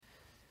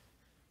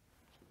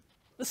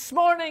This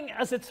morning,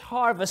 as it's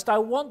harvest, I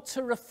want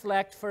to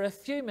reflect for a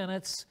few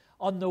minutes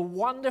on the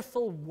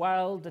wonderful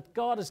world that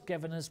God has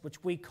given us,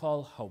 which we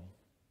call home.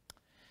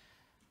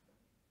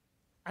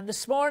 And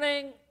this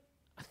morning,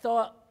 I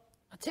thought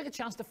I'd take a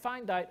chance to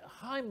find out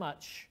how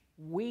much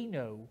we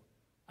know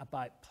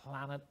about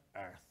planet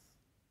Earth.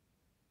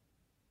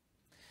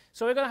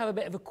 So we're going to have a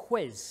bit of a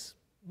quiz,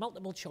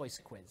 multiple choice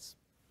quiz.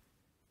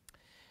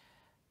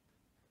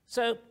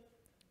 So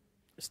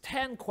there's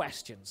 10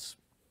 questions.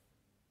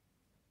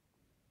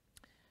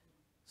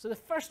 So the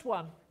first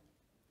one,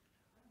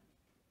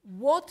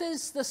 what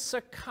is the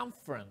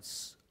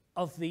circumference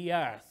of the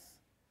Earth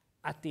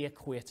at the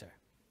equator?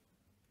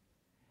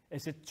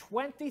 Is it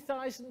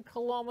 20,000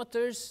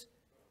 kilometers,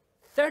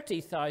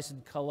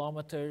 30,000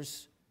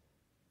 kilometers,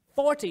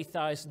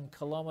 40,000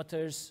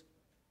 kilometers,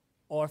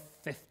 or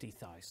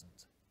 50,000?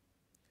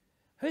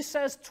 Who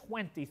says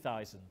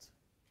 20,000?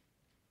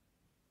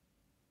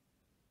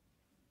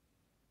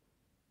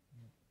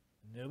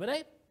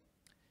 Nobody?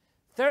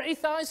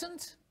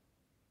 30,000?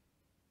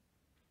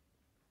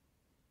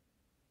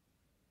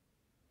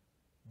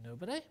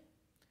 Nobody?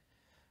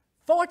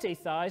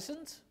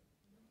 40,000?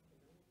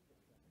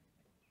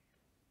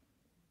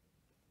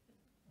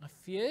 A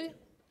few?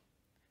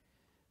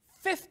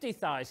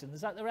 50,000?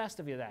 Is that the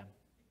rest of you then?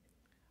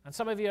 And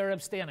some of you are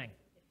abstaining.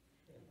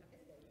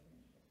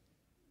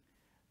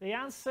 The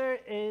answer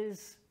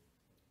is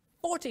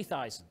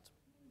 40,000.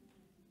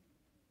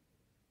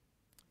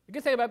 The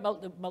good thing about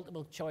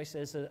multiple choice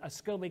is at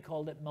school we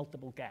called it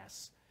multiple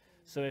guess.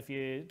 So if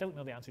you don't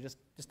know the answer, just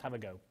have a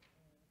go.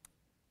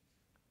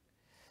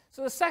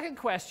 So the second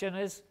question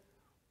is,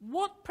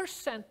 what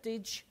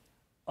percentage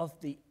of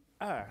the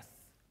earth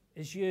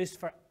is used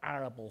for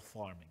arable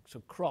farming? So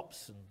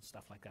crops and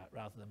stuff like that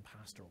rather than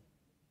pastoral.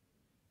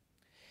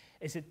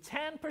 Is it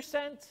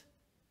 10%,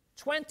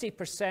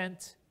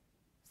 20%,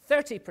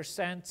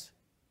 30%,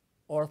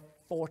 or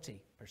 40%?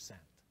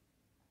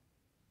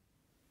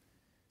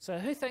 So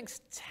who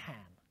thinks 10?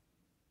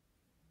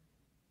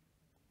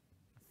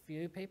 A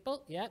few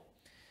people, yeah.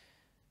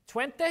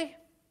 20?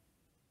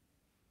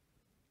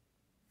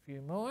 A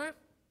few more.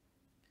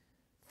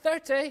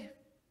 30?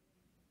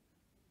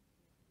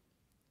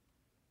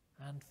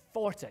 And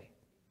 40.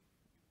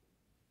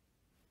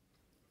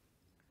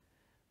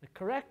 The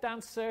correct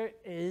answer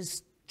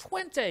is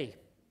 20.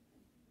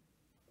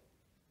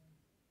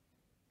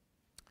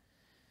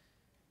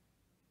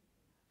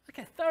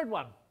 Okay, third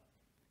one.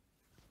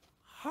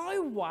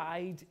 How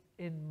wide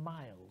in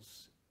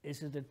miles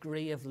is a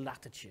degree of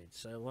latitude?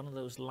 So one of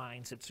those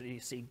lines that you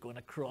see going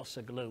across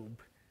a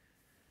globe.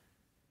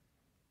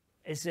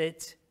 Is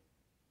it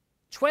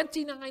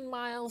 29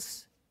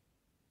 miles,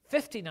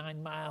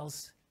 59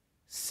 miles,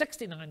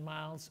 69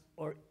 miles,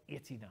 or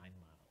 89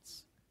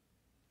 miles?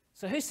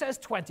 So who says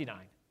 29?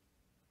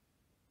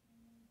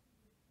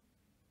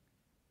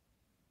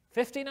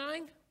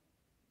 59?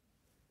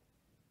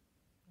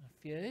 A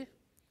few.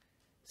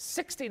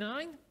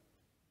 69?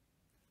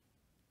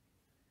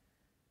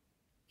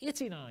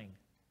 89?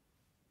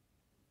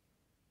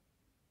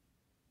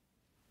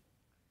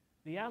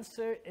 The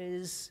answer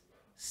is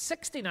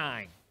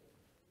 69.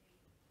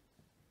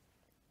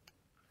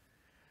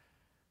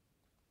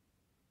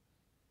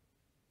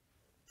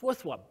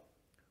 Fourth one.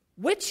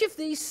 Which of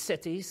these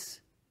cities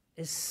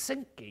is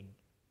sinking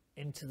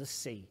into the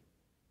sea?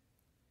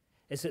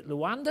 Is it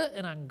Luanda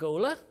in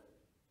Angola?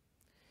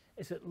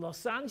 Is it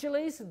Los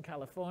Angeles in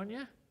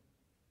California?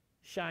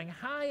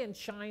 Shanghai in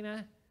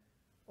China?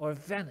 Or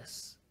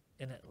Venice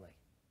in Italy?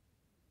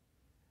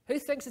 Who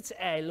thinks it's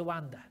A,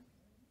 Luanda?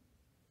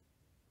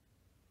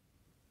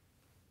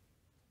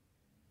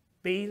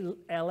 B,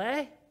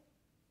 LA?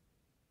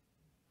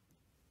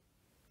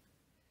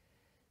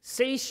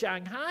 C,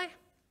 Shanghai?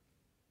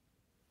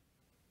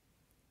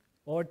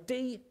 Or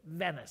D,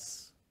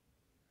 Venice?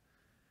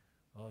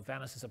 Well,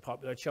 Venice is a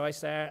popular choice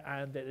there,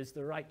 and it is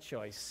the right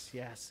choice,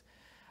 yes.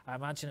 I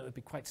imagine it would be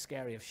quite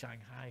scary if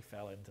Shanghai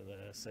fell into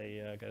the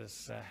sea,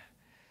 because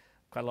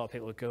quite a lot of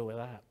people would go with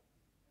that.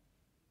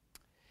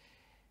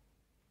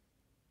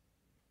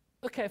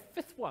 Okay,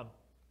 fifth one.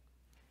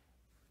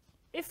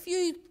 If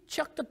you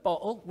chucked a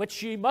bottle,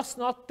 which you must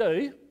not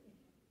do,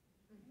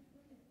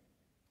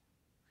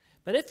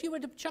 but if you were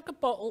to chuck a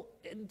bottle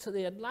into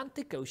the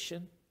Atlantic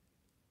Ocean,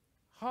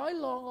 how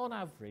long on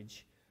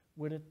average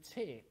would it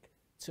take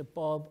to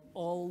bob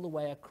all the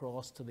way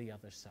across to the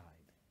other side?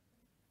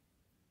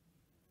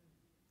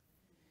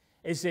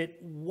 Is it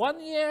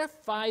 1 year,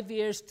 5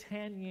 years,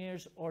 10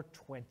 years, or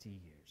 20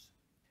 years?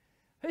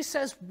 Who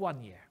says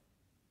 1 year?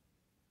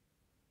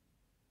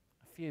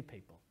 A few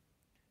people.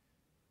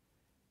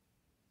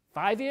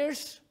 5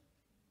 years?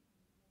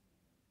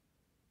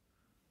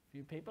 A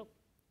few people.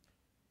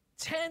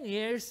 10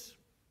 years?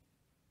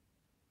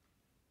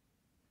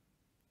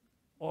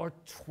 Or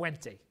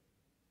 20?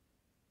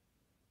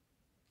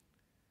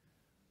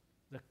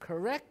 The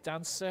correct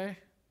answer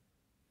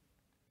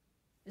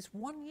is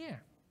 1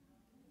 year.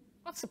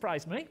 That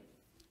surprised me.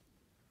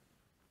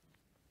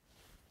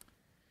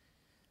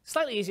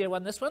 Slightly easier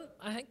one, this one,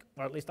 I think.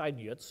 Or at least I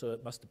knew it, so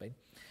it must have been.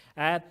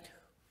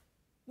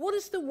 What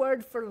is the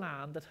word for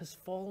land that has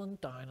fallen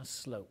down a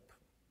slope?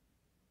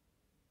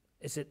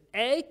 Is it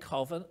A,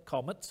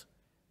 comet,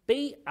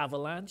 B,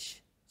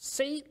 avalanche,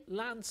 C,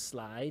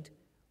 landslide,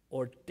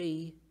 or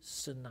D,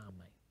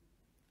 tsunami?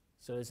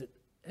 So is it,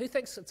 who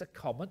thinks it's a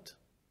comet?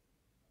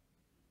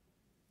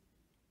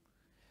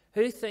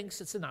 Who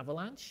thinks it's an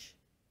avalanche?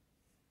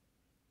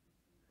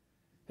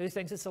 Who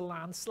thinks it's a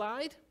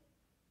landslide?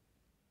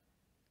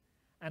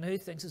 And who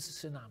thinks it's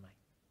a tsunami?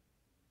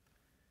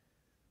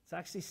 It's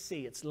actually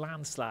C, it's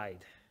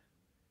landslide.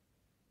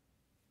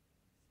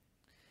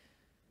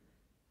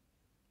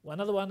 Well,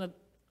 another one that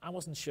I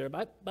wasn't sure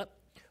about, but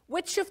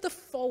which of the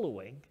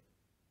following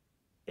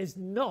is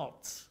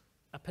not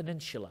a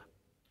peninsula?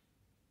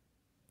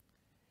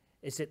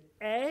 Is it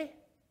A,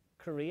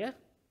 Korea,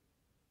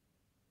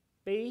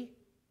 B,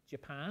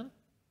 Japan,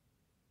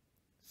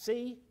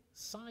 C,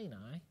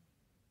 Sinai,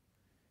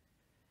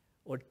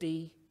 or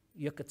D,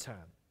 Yucatan?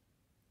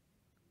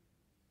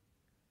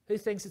 Who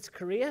thinks it's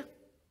Korea?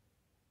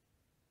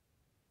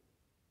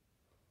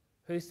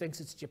 Who thinks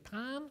it's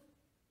Japan?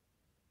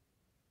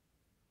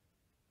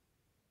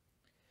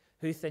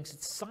 Who thinks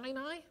it's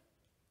Sinai?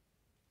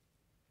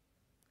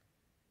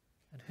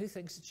 And who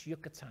thinks it's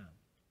Yucatan?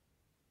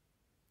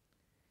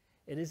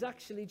 It is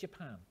actually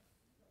Japan.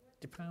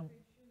 Japan.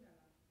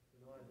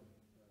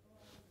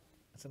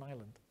 It's an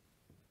island.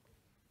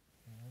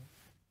 Mm-hmm.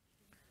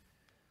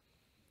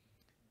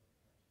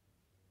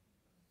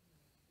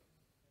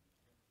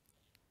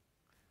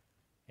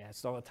 Yeah,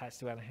 it's not attached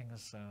to anything.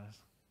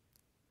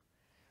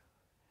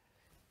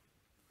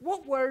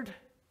 What word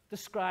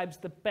describes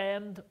the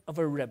bend of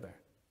a river?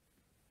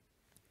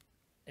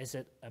 Is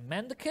it a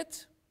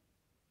mendicant,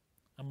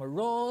 a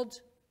maraud,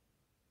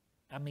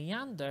 a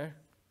meander,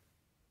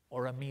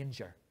 or a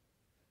manger?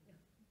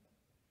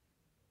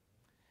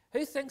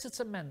 Who thinks it's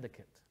a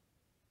mendicant?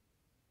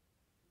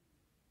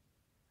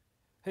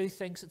 Who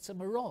thinks it's a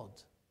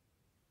maraud?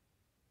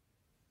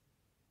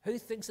 Who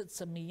thinks it's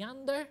a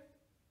meander?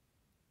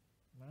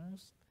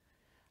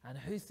 And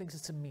who thinks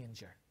it's a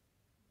manger?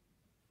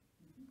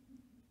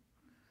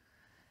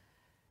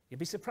 You'd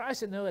be surprised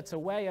to know it's a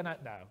way and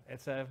out now.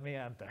 It's a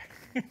meander.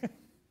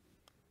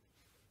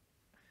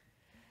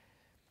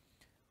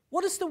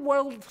 What is the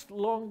world's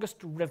longest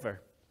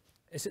river?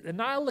 Is it the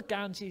Nile, the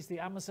Ganges, the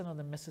Amazon, or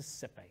the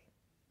Mississippi?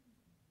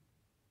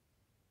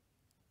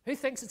 Who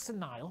thinks it's the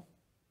Nile?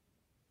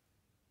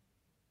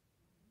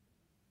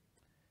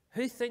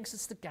 Who thinks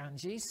it's the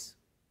Ganges?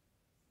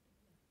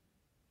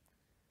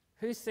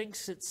 Who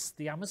thinks it's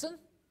the Amazon?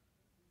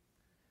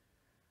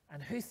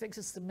 And who thinks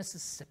it's the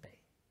Mississippi?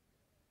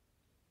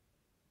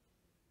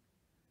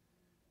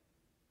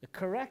 The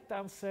correct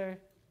answer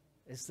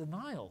is the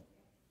Nile.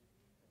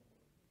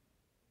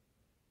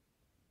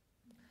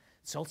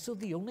 It's also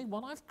the only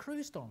one I've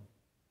cruised on.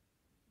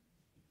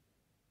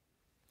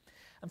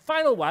 And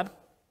final one,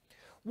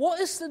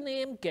 what is the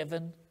name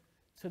given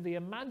to the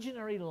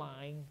imaginary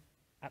line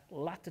at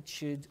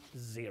latitude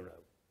 0?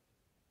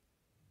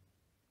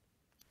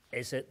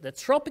 Is it the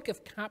Tropic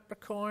of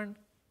Capricorn,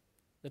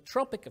 the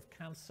Tropic of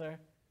Cancer,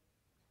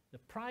 the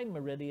Prime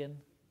Meridian,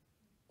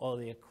 or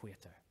the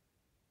Equator?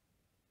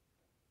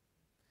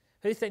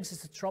 Who thinks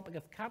it's the Tropic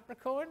of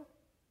Capricorn?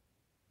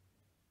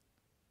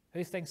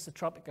 Who thinks the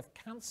Tropic of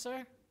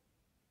Cancer?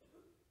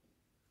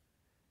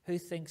 Who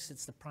thinks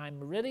it's the Prime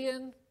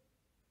Meridian?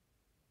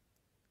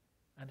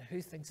 And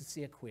who thinks it's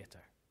the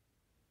Equator?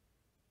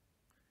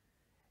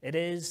 It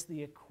is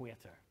the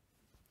Equator.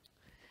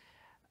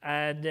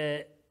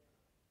 And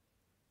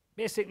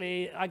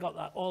basically, I got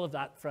that, all of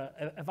that.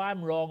 If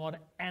I'm wrong on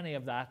any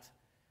of that,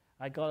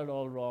 I got it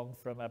all wrong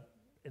from an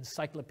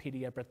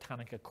Encyclopedia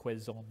Britannica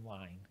quiz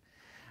online.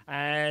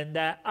 And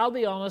I'll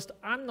be honest,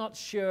 I'm not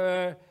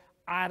sure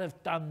I'd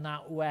have done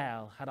that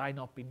well had I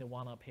not been the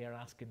one up here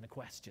asking the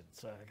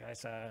questions.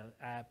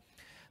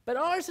 But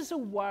ours is a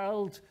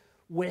world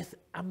with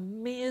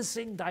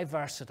amazing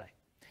diversity.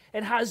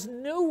 It has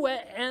no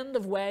end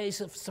of ways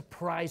of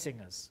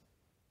surprising us.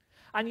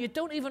 And you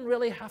don't even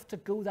really have to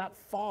go that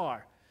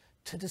far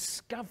to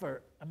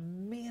discover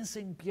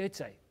amazing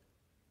beauty.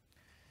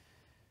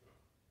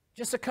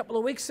 Just a couple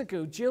of weeks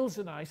ago, Jules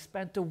and I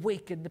spent a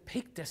week in the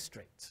Peak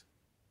District.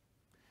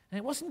 And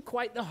it wasn't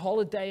quite the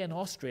holiday in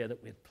Austria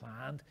that we'd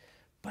planned,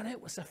 but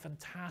it was a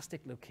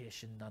fantastic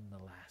location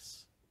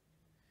nonetheless.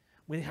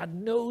 We had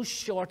no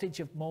shortage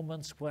of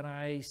moments when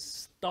I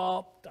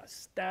stopped, I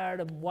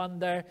stared in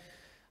wonder,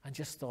 and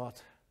just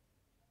thought,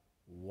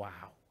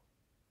 wow.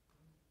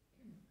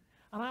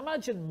 And I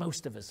imagine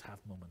most of us have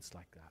moments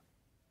like that.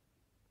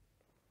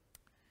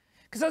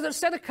 Because as I've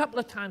said a couple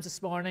of times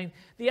this morning,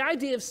 the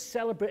idea of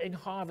celebrating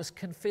harvest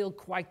can feel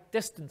quite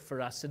distant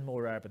for us in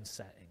more urban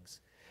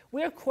settings.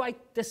 We're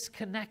quite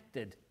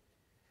disconnected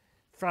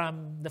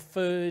from the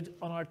food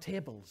on our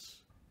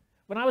tables.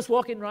 When I was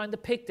walking around the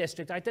Peak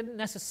District, I didn't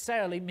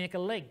necessarily make a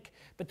link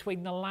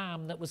between the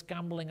lamb that was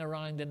gambling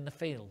around in the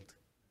field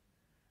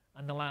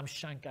and the lamb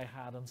shank I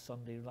had on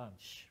Sunday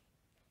lunch.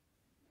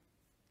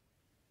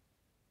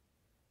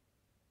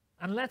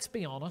 And let's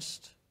be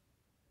honest,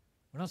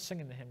 we're not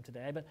singing the hymn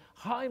today, but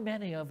how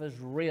many of us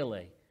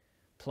really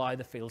plough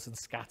the fields and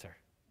scatter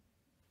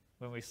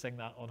when we sing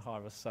that on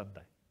Harvest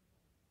Sunday?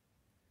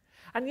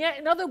 And yet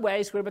in other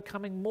ways we're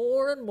becoming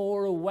more and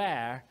more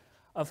aware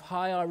of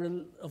how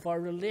our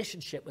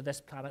relationship with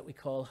this planet we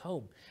call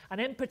home.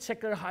 And in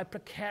particular how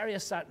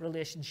precarious that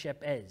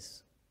relationship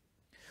is.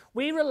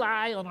 We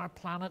rely on our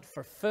planet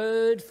for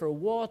food, for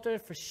water,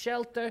 for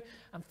shelter,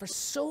 and for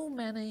so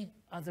many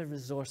other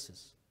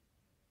resources.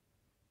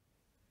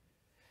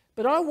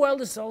 But our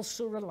world is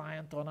also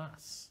reliant on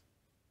us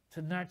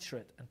to nurture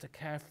it and to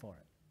care for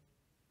it.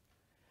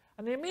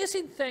 And the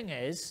amazing thing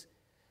is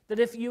that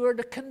if you were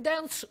to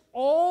condense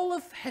all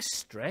of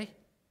history,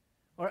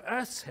 or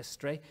Earth's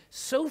history,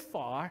 so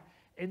far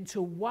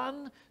into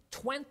one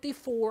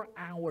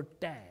 24-hour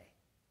day,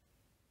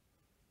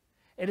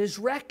 it is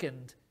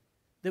reckoned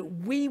that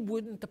we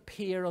wouldn't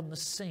appear on the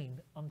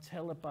scene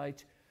until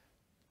about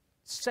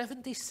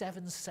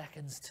 77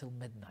 seconds till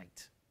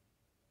midnight.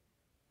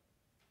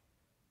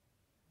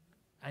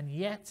 And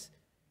yet,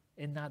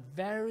 in that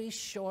very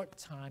short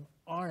time,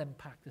 our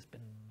impact has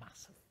been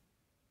massive.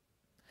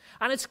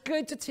 And it's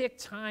good to take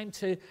time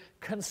to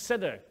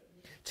consider,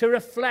 to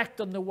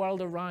reflect on the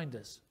world around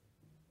us.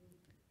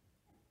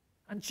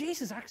 And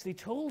Jesus actually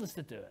told us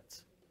to do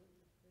it.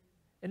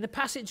 In the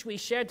passage we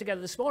shared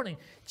together this morning,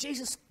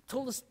 Jesus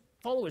told his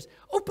followers,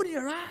 open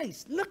your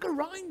eyes, look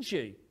around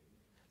you.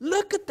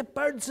 Look at the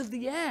birds of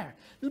the air.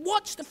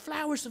 Watch the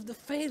flowers of the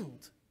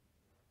field.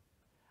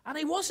 And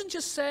he wasn't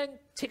just saying,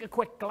 take a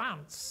quick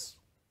glance.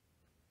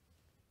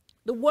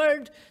 The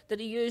word that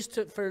he used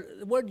for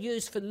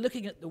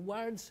looking at the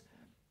words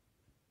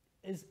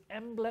is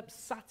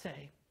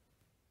emblepsate.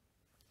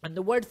 And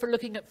the word for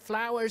looking at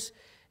flowers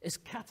is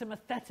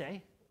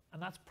katamathete,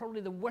 and that's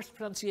probably the worst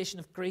pronunciation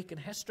of Greek in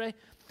history.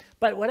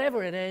 But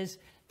whatever it is,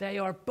 they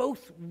are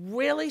both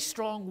really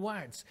strong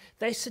words.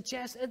 They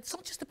suggest it's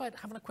not just about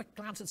having a quick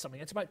glance at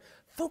something. It's about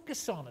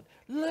focus on it.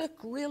 Look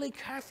really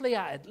carefully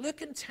at it.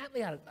 Look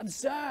intently at it.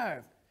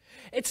 Observe.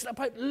 It's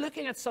about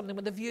looking at something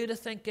with a view to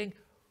thinking,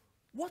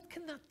 what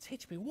can that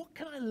teach me? What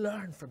can I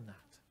learn from that?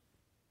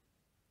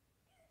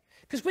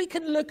 Because we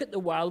can look at the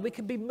world, we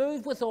can be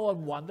moved with awe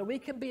and wonder, we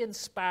can be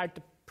inspired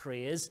to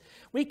praise,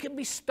 we can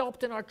be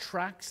stopped in our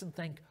tracks and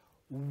think,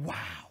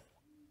 wow.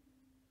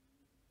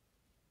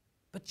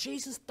 But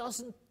Jesus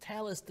doesn't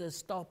tell us to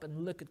stop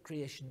and look at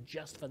creation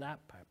just for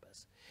that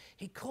purpose.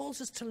 He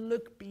calls us to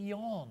look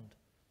beyond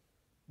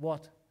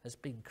what has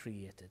been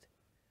created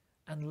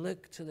and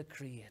look to the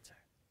Creator.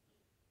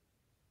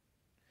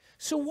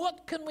 So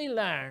what can we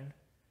learn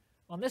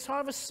on this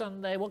Harvest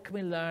Sunday? What can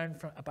we learn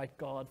about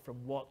God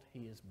from what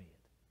He has made?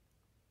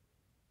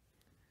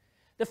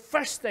 The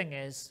first thing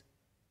is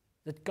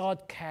that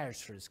God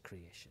cares for His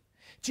creation.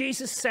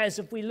 Jesus says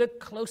if we look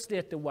closely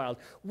at the world,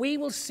 we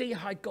will see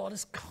how God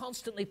is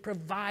constantly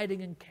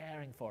providing and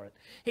caring for it.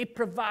 He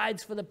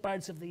provides for the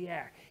birds of the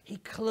air. He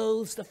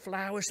clothes the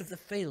flowers of the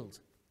field.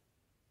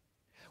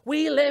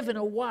 We live in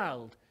a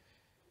world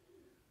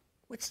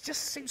which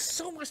just seems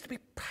so much to be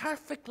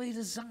perfectly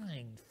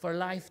designed for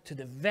life to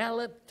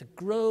develop, to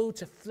grow,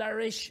 to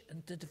flourish,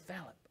 and to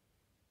develop.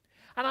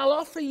 And I'll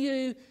offer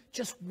you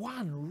just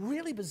one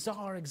really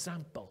bizarre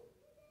example.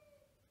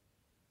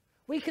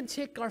 We can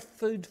take our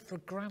food for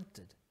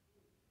granted.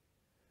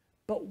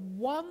 But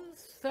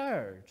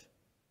 1/3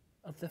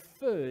 of the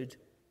food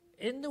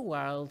in the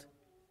world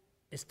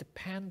is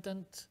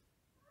dependent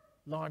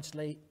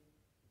largely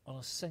on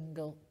a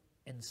single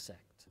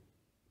insect,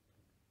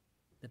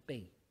 the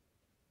bee.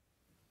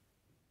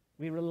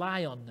 We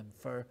rely on them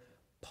for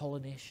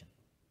pollination.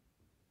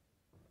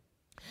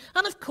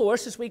 And of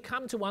course, as we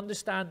come to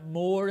understand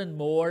more and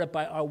more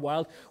about our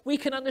world, we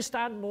can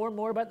understand more and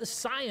more about the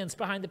science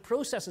behind the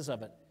processes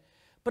of it.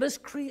 But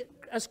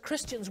as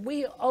Christians,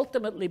 we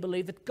ultimately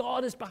believe that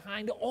God is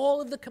behind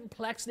all of the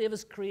complexity of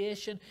His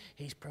creation.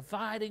 He's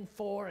providing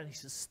for and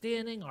He's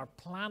sustaining our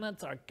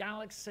planet, our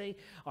galaxy,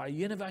 our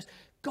universe.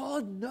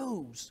 God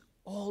knows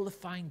all the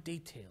fine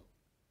detail.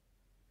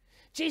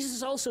 Jesus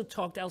has also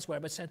talked elsewhere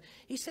about saying,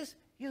 He says,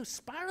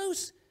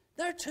 sparrows,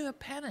 they're to a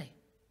penny.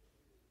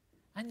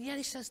 And yet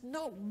He says,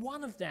 not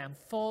one of them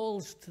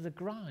falls to the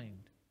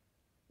ground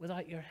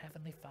without your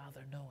Heavenly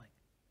Father knowing.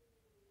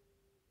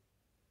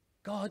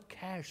 God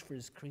cares for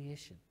His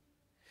creation.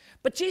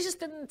 But Jesus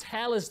didn't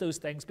tell us those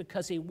things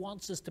because He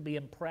wants us to be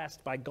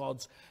impressed by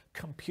God's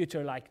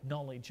computer-like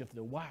knowledge of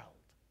the world.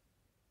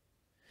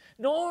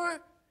 Nor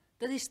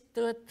did He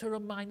do it to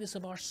remind us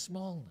of our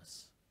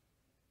smallness.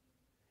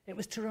 It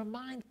was to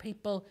remind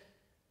people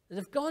that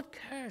if God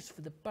cares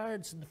for the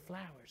birds and the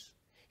flowers,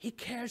 He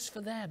cares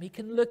for them. He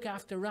can look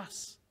after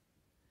us.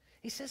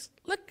 He says,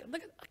 look,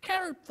 I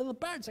care for the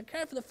birds. I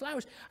care for the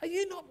flowers. Are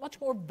you not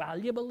much more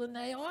valuable than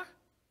they are?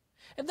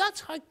 If that's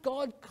how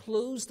God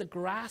clothes the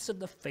grass of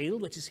the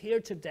field, which is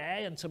here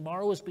today and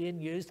tomorrow is being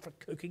used for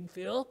cooking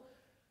fuel,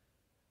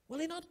 will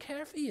He not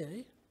care for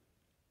you?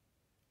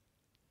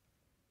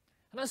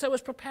 And as I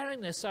was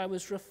preparing this, I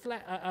was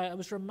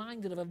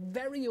reminded of a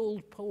very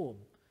old poem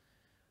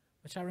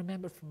which I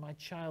remember from my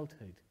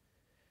childhood,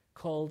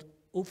 called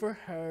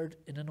Overheard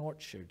in an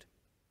Orchard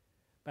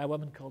by a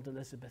woman called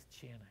Elizabeth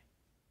Cheney.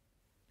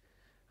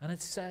 And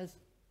it says,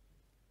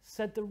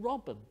 said the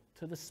robin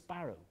to the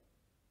sparrow,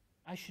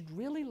 I should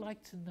really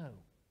like to know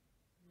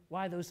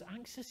why those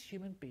anxious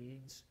human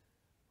beings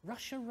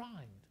rush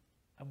around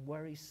and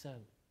worry so.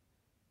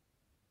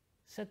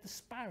 Said the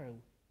sparrow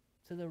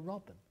to the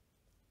robin,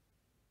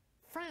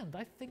 friend,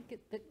 I think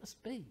it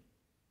must be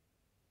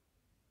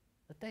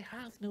that they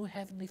have no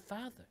heavenly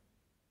Father,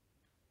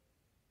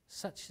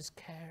 such as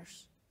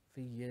cares for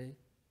you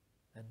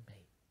and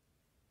me.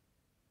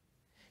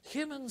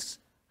 Humans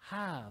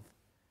have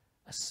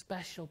a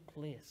special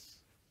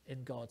place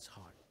in God's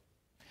heart.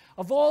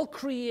 Of all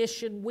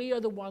creation, we are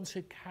the ones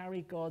who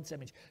carry God's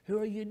image, who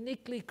are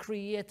uniquely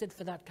created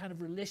for that kind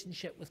of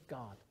relationship with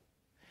God.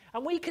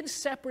 And we can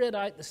separate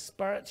out the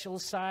spiritual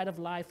side of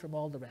life from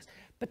all the rest.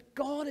 But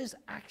God is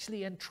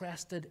actually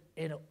interested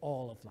in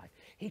all of life.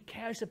 He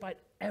cares about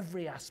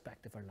every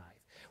aspect of our life.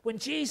 When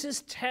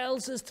Jesus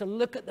tells us to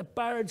look at the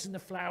birds and the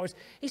flowers,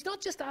 he's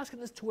not just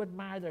asking us to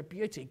admire their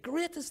beauty,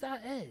 great as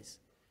that is,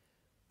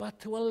 but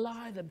to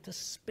allow them to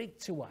speak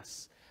to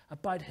us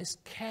about his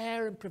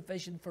care and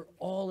provision for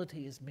all that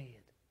he has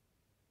made.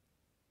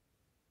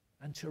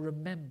 And to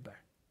remember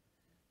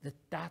that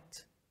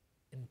that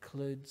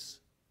includes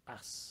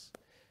us.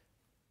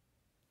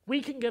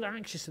 We can get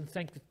anxious and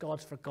think that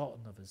God's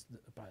forgotten of us,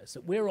 about us,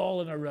 that we're all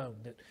on our own,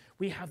 that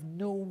we have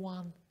no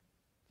one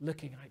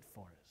looking out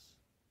for us.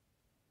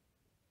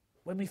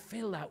 When we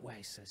feel that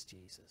way, says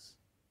Jesus,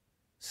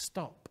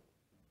 stop,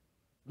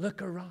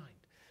 look around.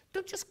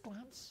 Don't just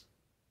glance.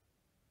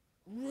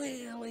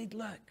 Really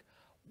look,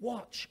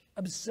 watch,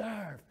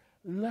 observe,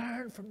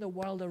 learn from the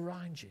world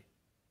around you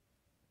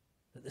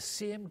that the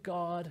same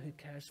God who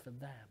cares for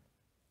them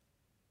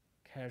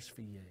cares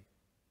for you.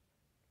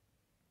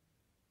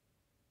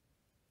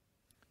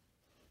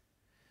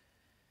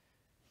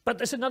 But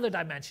there's another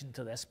dimension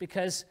to this,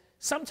 because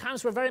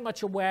sometimes we're very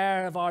much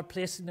aware of our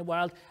place in the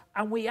world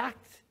and we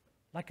act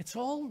like it's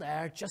all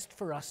there just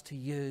for us to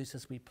use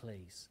as we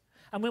please.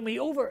 And when we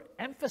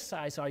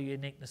overemphasize our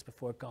uniqueness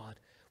before God,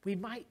 we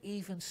might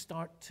even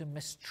start to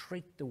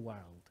mistreat the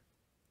world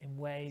in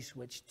ways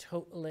which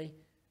totally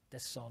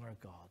dishonor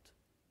God.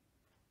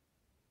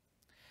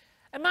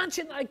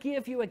 Imagine I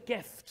gave you a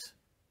gift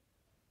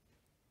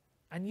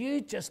and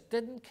you just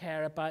didn't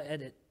care about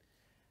it.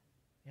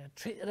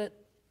 Treated it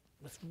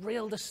with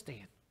real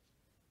disdain.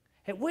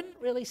 It wouldn't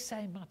really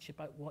say much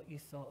about what you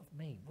thought of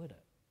me, would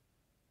it?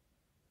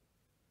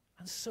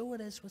 And so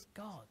it is with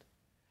God.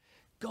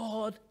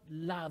 God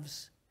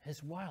loves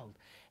his world.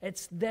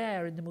 It's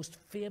there in the most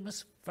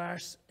famous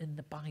verse in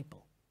the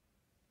Bible.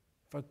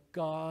 For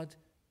God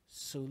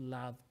so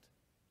loved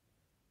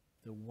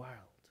the world.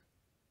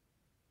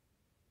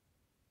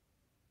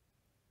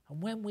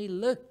 And when we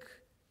look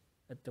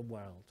at the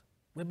world,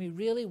 when we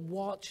really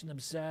watch and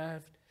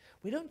observe,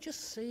 we don't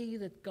just see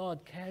that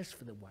God cares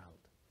for the world,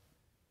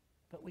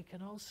 but we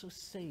can also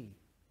see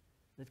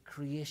that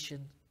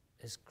creation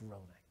is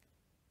groaning.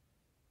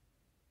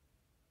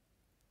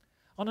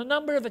 On a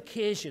number of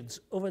occasions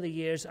over the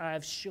years, I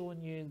have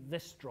shown you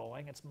this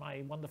drawing. It's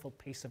my wonderful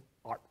piece of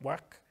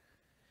artwork.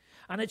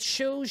 And it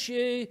shows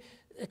you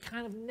a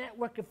kind of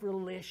network of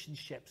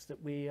relationships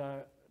that we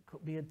are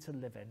made to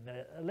live in.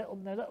 The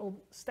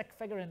little stick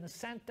figure in the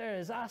center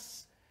is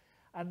us,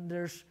 and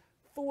there's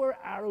 4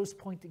 arrows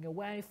pointing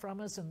away from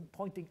us and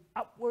pointing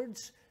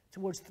upwards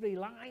towards 3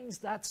 lines.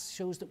 That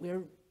shows that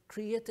we're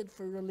created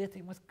for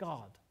relating with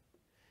God.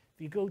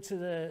 If you go to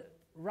the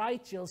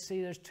right, you'll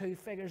see there's 2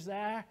 figures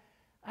there.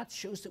 That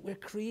shows that we're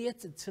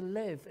created to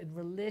live in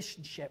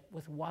relationship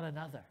with one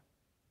another.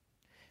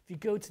 If you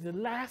go to the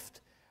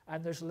left,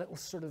 and there's a little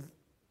sort of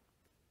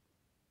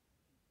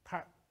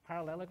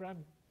parallelogram,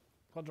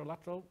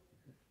 quadrilateral,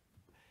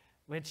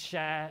 which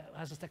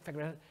has a stick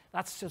figure in it.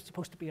 That's just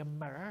supposed to be a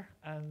mirror,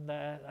 and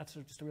that's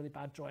just a really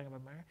bad drawing of a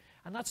mirror.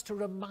 And that's to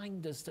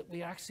remind us that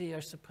we actually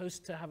are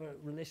supposed to have a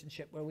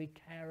relationship where we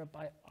care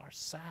about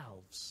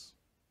ourselves.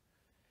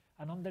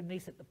 And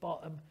underneath at the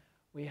bottom,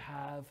 we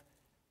have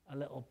a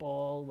little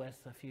ball with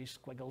a few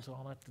squiggles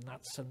on it, and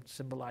that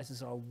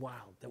symbolizes our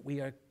world, that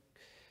we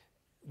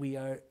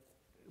are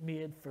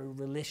made for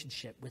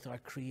relationship with our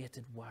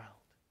created world.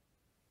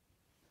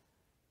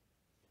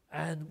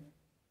 And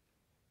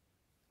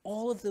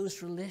all of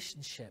those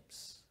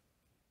relationships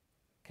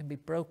can be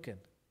broken,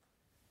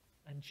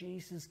 and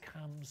Jesus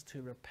comes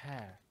to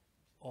repair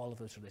all of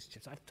those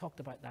relationships. I've talked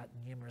about that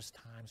numerous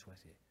times with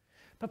you.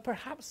 But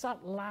perhaps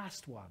that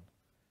last one,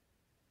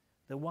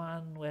 the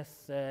one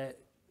with the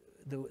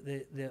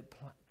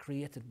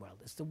created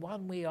world, is the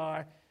one we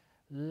are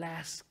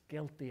less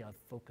guilty of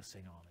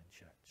focusing on in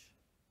church.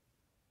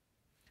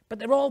 But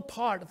they're all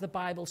part of the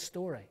Bible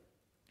story.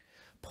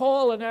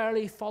 Paul, an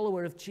early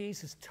follower of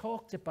Jesus,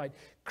 talked about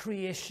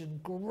creation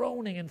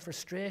groaning in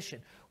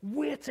frustration,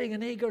 waiting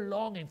in eager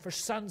longing for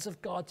sons of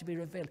God to be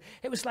revealed.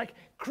 It was like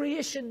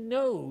creation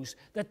knows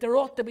that there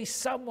ought to be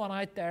someone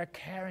out there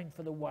caring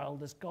for the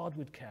world as God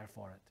would care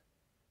for it.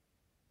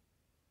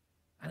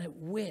 And it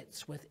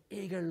waits with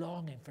eager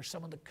longing for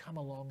someone to come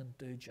along and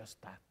do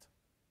just that.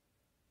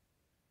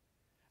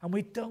 And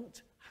we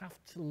don't have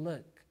to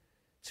look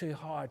too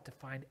hard to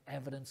find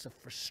evidence of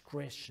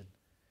frustration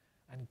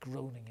and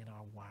groaning in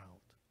our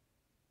world.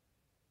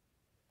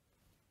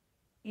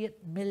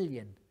 8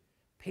 million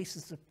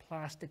pieces of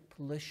plastic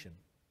pollution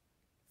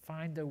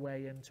find their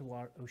way into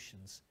our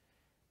oceans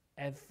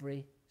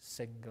every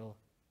single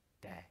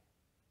day.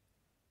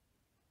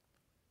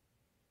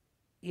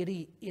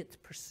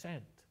 88%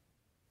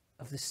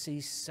 of the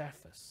sea's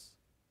surface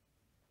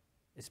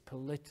is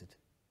polluted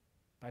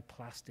by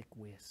plastic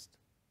waste.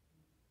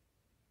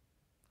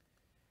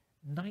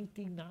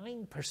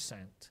 99%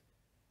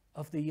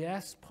 of the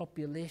Earth's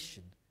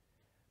population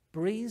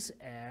breathes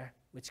air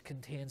which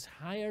contains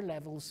higher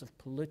levels of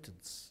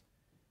pollutants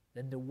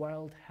than the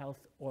World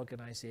Health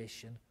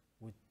Organization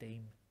would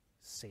deem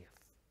safe.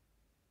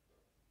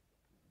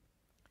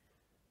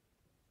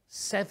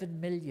 7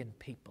 million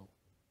people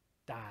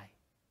die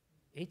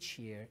each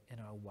year in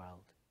our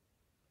world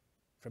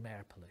from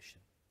air pollution.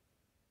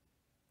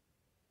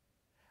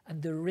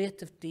 And the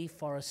rate of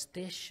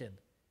deforestation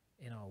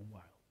in our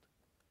world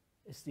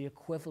is the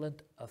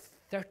equivalent of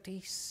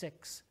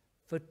 36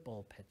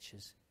 football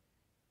pitches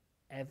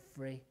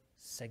every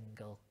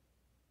single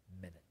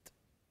minute.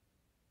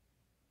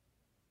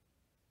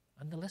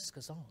 And the list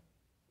goes on.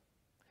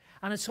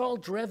 And it's all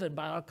driven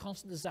by our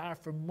constant desire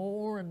for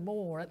more and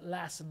more at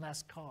less and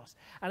less cost.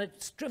 And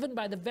it's driven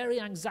by the very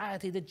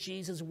anxiety that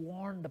Jesus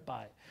warned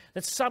about,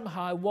 that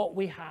somehow what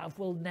we have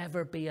will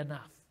never be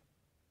enough.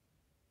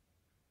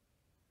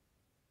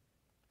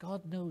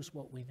 God knows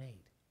what we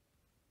need.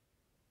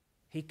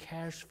 He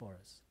cares for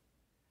us,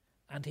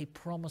 and He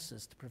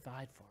promises to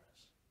provide for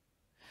us.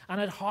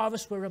 And at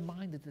Harvest, we're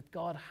reminded that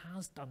God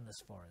has done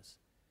this for us.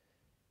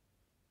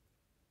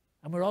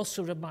 And we're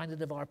also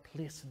reminded of our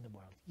place in the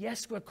world.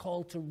 Yes, we're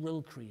called to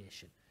rule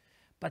creation,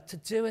 but to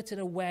do it in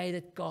a way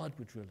that God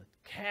would rule it,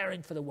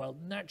 caring for the world,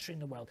 nurturing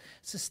the world,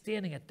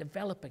 sustaining it,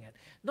 developing it,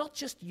 not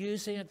just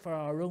using it for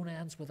our own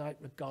ends without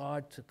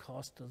regard to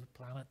cost to the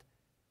planet.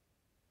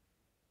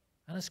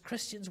 And as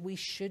Christians, we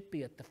should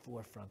be at the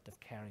forefront of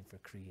caring for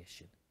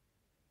creation,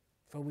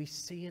 for we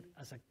see it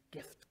as a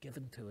gift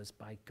given to us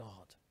by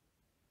God.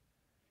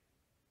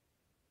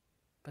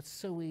 But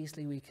so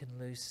easily we can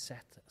lose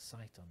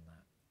sight on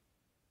that.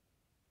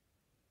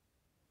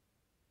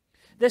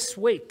 This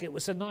week it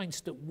was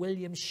announced that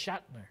William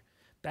Shatner,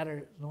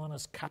 better known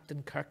as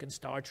Captain Kirk in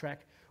Star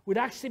Trek, would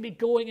actually be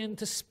going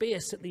into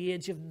space at the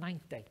age of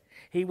 90.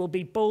 He will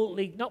be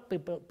not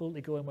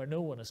boldly going where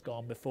no one has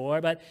gone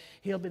before, but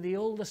he'll be the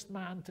oldest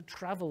man to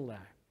travel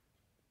there.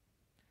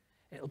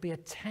 It'll be a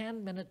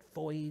 10-minute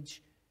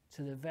voyage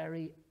to the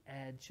very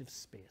edge of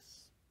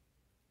space.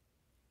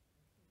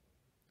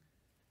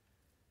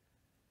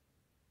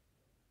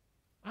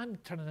 I'm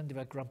turning into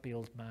a grumpy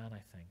old man,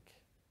 I think.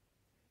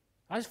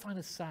 I just find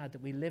it sad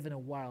that we live in a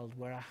world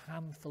where a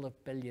handful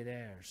of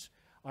billionaires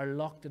are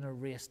locked in a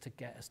race to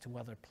get us to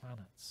other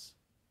planets.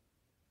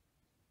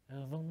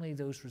 And if only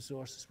those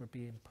resources were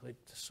being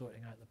put to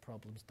sorting out the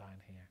problems down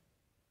here.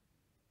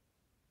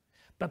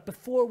 But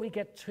before we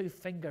get too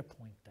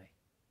finger-pointing,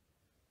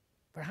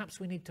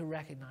 perhaps we need to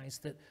recognize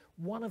that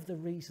one of the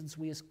reasons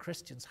we as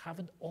Christians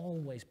haven't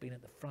always been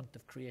at the front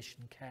of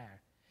creation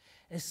care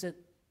is that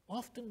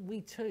often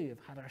we too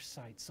have had our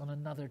sights on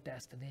another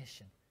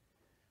destination.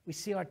 We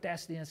see our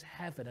destiny as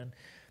heaven, and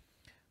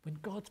when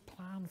God's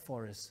plan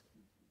for us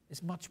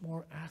is much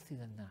more earthy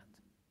than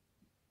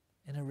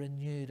that, in a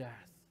renewed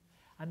earth.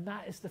 And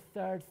that is the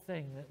third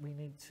thing that we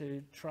need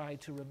to try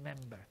to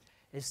remember,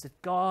 is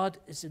that God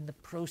is in the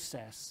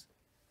process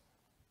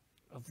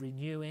of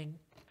renewing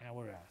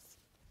our earth.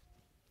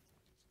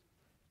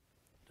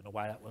 Don't know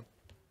why that will.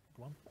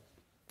 Go on.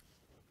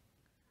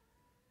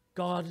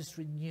 God is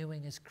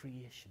renewing His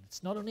creation.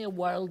 It's not only a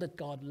world that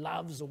God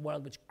loves, a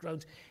world which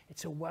grows,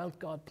 it's a world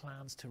God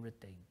plans to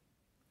redeem.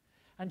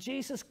 And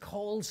Jesus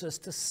calls us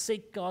to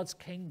seek God's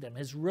kingdom,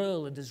 His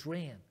rule and His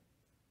reign.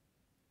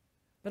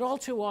 But all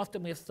too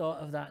often we have thought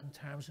of that in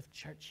terms of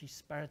churchy,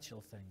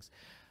 spiritual things.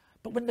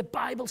 But when the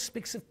Bible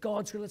speaks of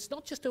God's rule, it's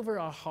not just over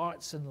our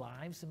hearts and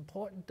lives,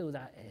 important though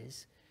that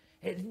is.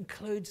 It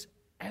includes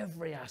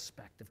every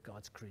aspect of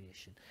God's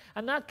creation.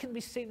 And that can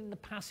be seen in the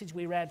passage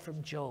we read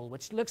from Joel,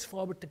 which looks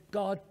forward to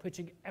God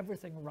putting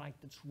everything right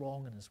that's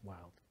wrong in His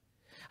world.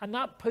 And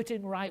that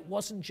putting right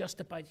wasn't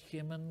just about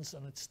humans,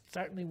 and it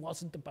certainly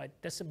wasn't about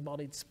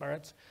disembodied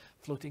spirits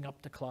floating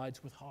up the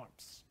clouds with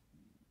harps.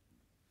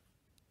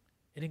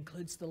 It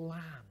includes the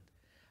land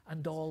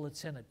and all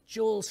that's in it.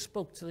 Joel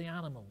spoke to the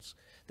animals,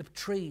 the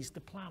trees,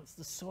 the plants,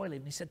 the soil,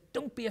 and he said,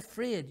 "Don't be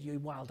afraid, you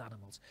wild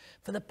animals,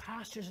 for the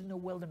pastures in the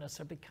wilderness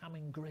are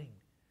becoming green.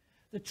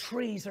 The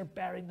trees are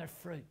bearing their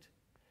fruit.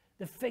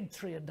 The fig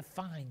tree and the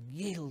vine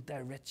yield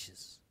their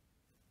riches."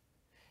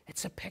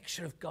 It's a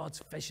picture of God's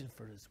vision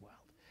for His world,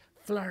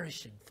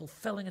 flourishing,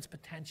 fulfilling its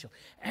potential,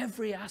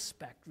 every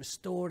aspect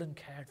restored and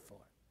cared for.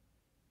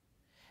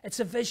 It's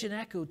a vision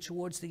echoed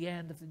towards the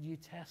end of the New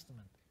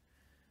Testament,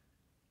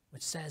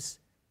 which says,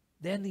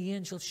 Then the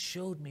angel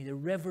showed me the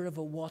river of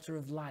a water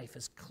of life,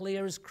 as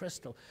clear as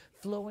crystal,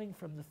 flowing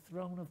from the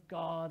throne of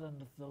God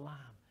and of the Lamb,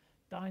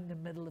 down the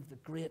middle of the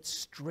great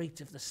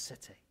street of the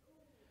city.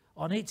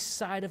 On each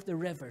side of the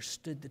river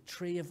stood the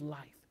tree of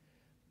life,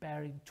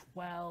 bearing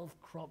 12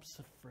 crops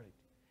of fruit,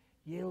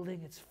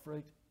 yielding its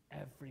fruit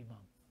every month.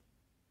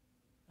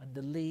 And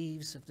the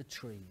leaves of the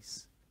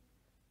trees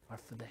are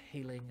for the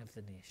healing of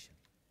the nation.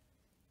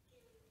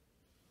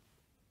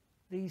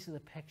 These are the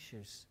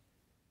pictures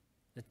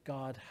that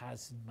God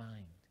has in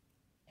mind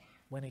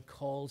when he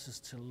calls us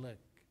to look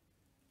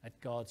at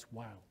God's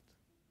world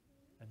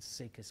and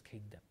seek his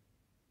kingdom.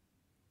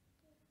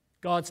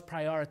 God's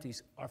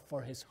priorities are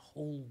for his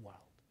whole world.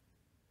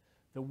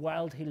 The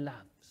world he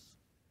loves,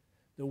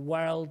 the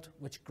world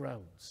which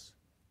grows,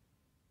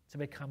 to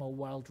become a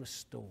world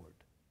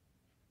restored,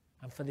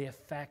 and for the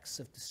effects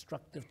of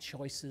destructive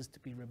choices to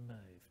be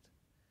removed,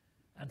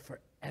 and for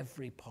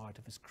every part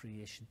of his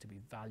creation to be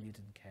valued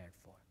and cared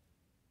for.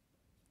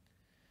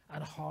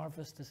 And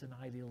harvest is an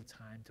ideal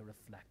time to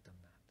reflect on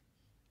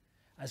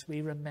that, as we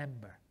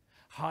remember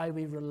how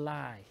we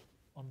rely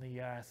on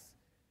the earth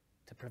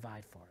to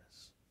provide for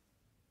us.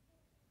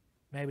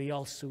 May we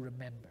also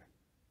remember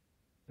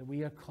that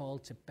we are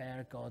called to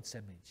bear God's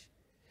image,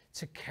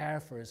 to care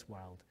for his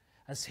world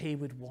as he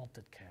would want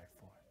it cared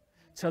for,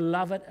 to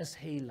love it as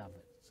he loved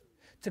it,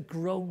 to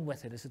groan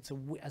with it as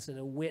it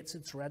awaits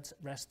its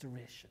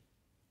restoration,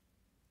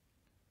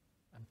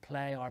 and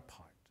play our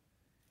part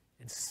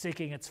in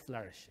seeking its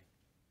flourishing,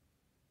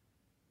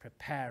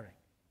 preparing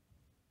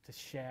to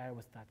share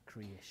with that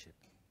creation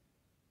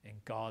in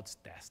God's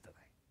destiny.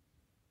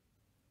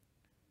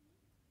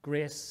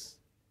 Grace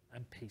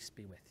and peace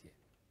be with you.